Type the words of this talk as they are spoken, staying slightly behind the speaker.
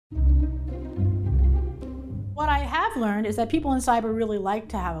What I have learned is that people in cyber really like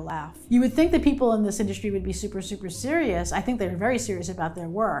to have a laugh. You would think that people in this industry would be super serious. I think they're very serious about their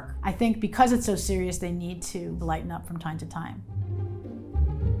work. I think because it's so serious, they need to lighten up from time to time.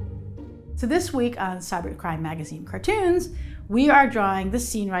 So this week on Cybercrime Magazine Cartoons, we are drawing this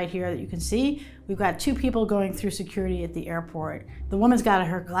scene right here that you can see. We've got two people going through security at the airport. The woman's got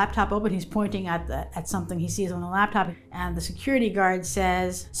her laptop open. He's pointing at something he sees on the laptop, and the security guard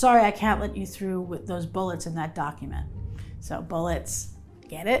says, "Sorry, I can't let you through with those bullets in that document." So bullets,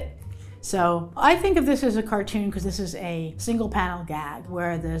 get it? So I think of this as a cartoon because this is a single panel gag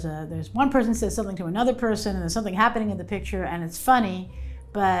where there's one person says something to another person and there's something happening in the picture and it's funny,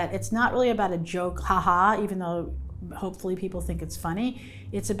 but it's not really about a joke, haha, even though hopefully people think it's funny.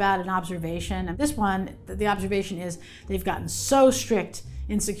 It's about an observation. And this one, the observation is they've gotten so strict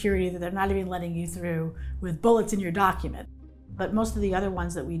in security that they're not even letting you through with bullets in your document. But most of the other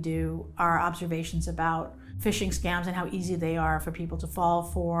ones that we do are observations about phishing scams and how easy they are for people to fall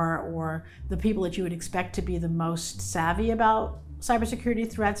for, or the people that you would expect to be the most savvy about cybersecurity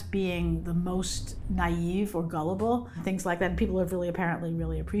threats being the most naive or gullible, things like that. And people have apparently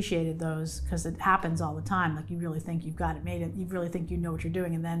really appreciated those because it happens all the time. Like you really think you've got it made, you really think you know what you're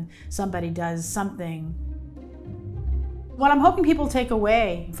doing, and then somebody does something. What I'm hoping people take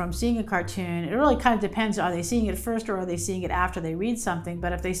away from seeing a cartoon, it really kind of depends, are they seeing it first or are they seeing it after they read something?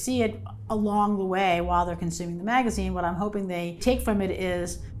 But if they see it along the way while they're consuming the magazine, what I'm hoping they take from it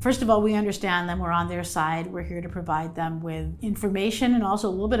is, first of all, we understand them, we're on their side, we're here to provide them with information and also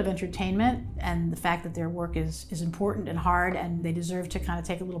a little bit of entertainment, and the fact that their work is important and hard, and they deserve to kind of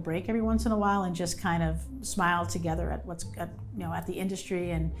take a little break every once in a while and just kind of smile together at the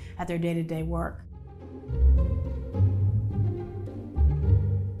industry and at their day-to-day work.